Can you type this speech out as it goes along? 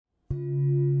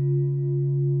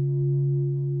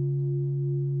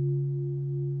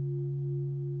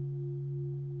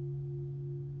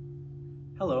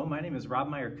Hello, my name is Rob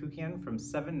Meyer-Kukian from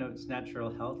 7 Notes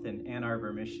Natural Health in Ann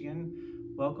Arbor, Michigan.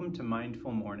 Welcome to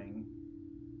Mindful Morning.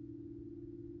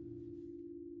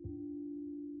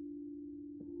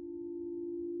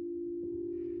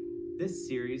 This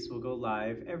series will go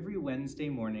live every Wednesday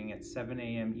morning at 7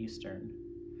 a.m. Eastern.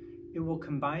 It will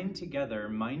combine together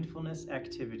mindfulness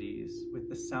activities with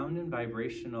the sound and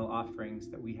vibrational offerings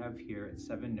that we have here at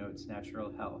 7 Notes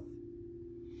Natural Health.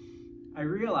 I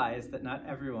realize that not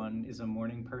everyone is a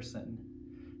morning person,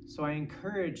 so I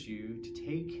encourage you to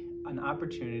take an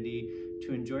opportunity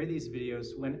to enjoy these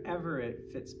videos whenever it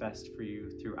fits best for you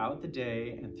throughout the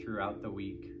day and throughout the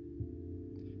week.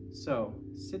 So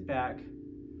sit back,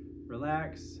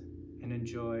 relax, and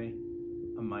enjoy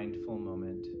a mindful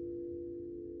moment.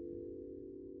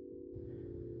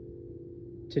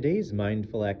 Today's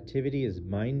mindful activity is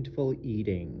mindful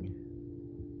eating.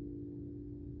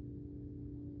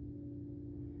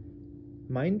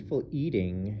 Mindful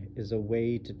eating is a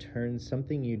way to turn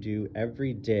something you do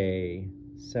every day,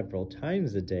 several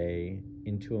times a day,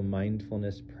 into a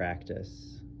mindfulness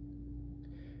practice.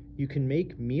 You can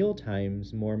make meal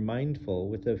times more mindful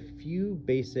with a few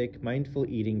basic mindful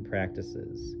eating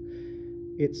practices.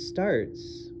 It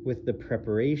starts with the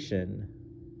preparation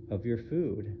of your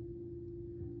food.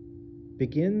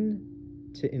 Begin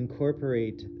to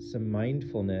incorporate some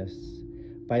mindfulness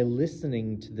by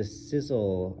listening to the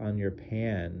sizzle on your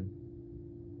pan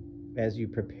as you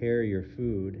prepare your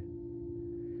food,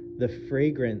 the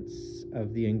fragrance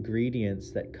of the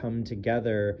ingredients that come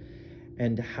together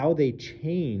and how they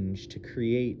change to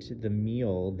create the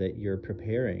meal that you're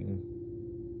preparing.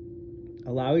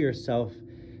 Allow yourself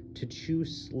to chew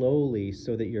slowly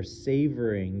so that you're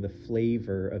savoring the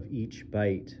flavor of each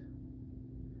bite.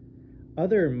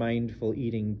 Other mindful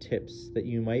eating tips that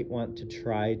you might want to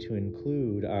try to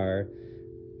include are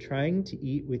trying to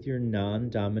eat with your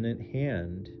non-dominant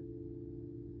hand.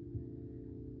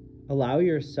 Allow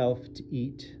yourself to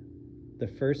eat the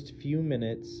first few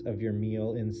minutes of your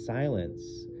meal in silence,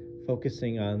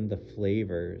 focusing on the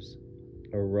flavors,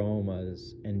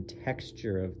 aromas, and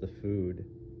texture of the food.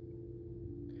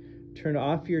 Turn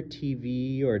off your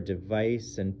TV or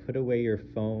device and put away your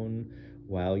phone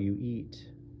while you eat.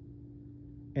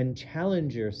 And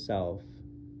challenge yourself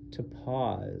to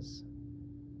pause,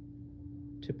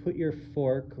 to put your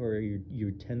fork or your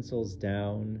utensils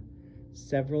down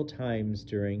several times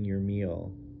during your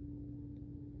meal.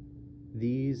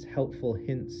 These helpful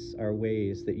hints are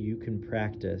ways that you can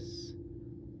practice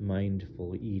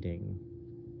mindful eating.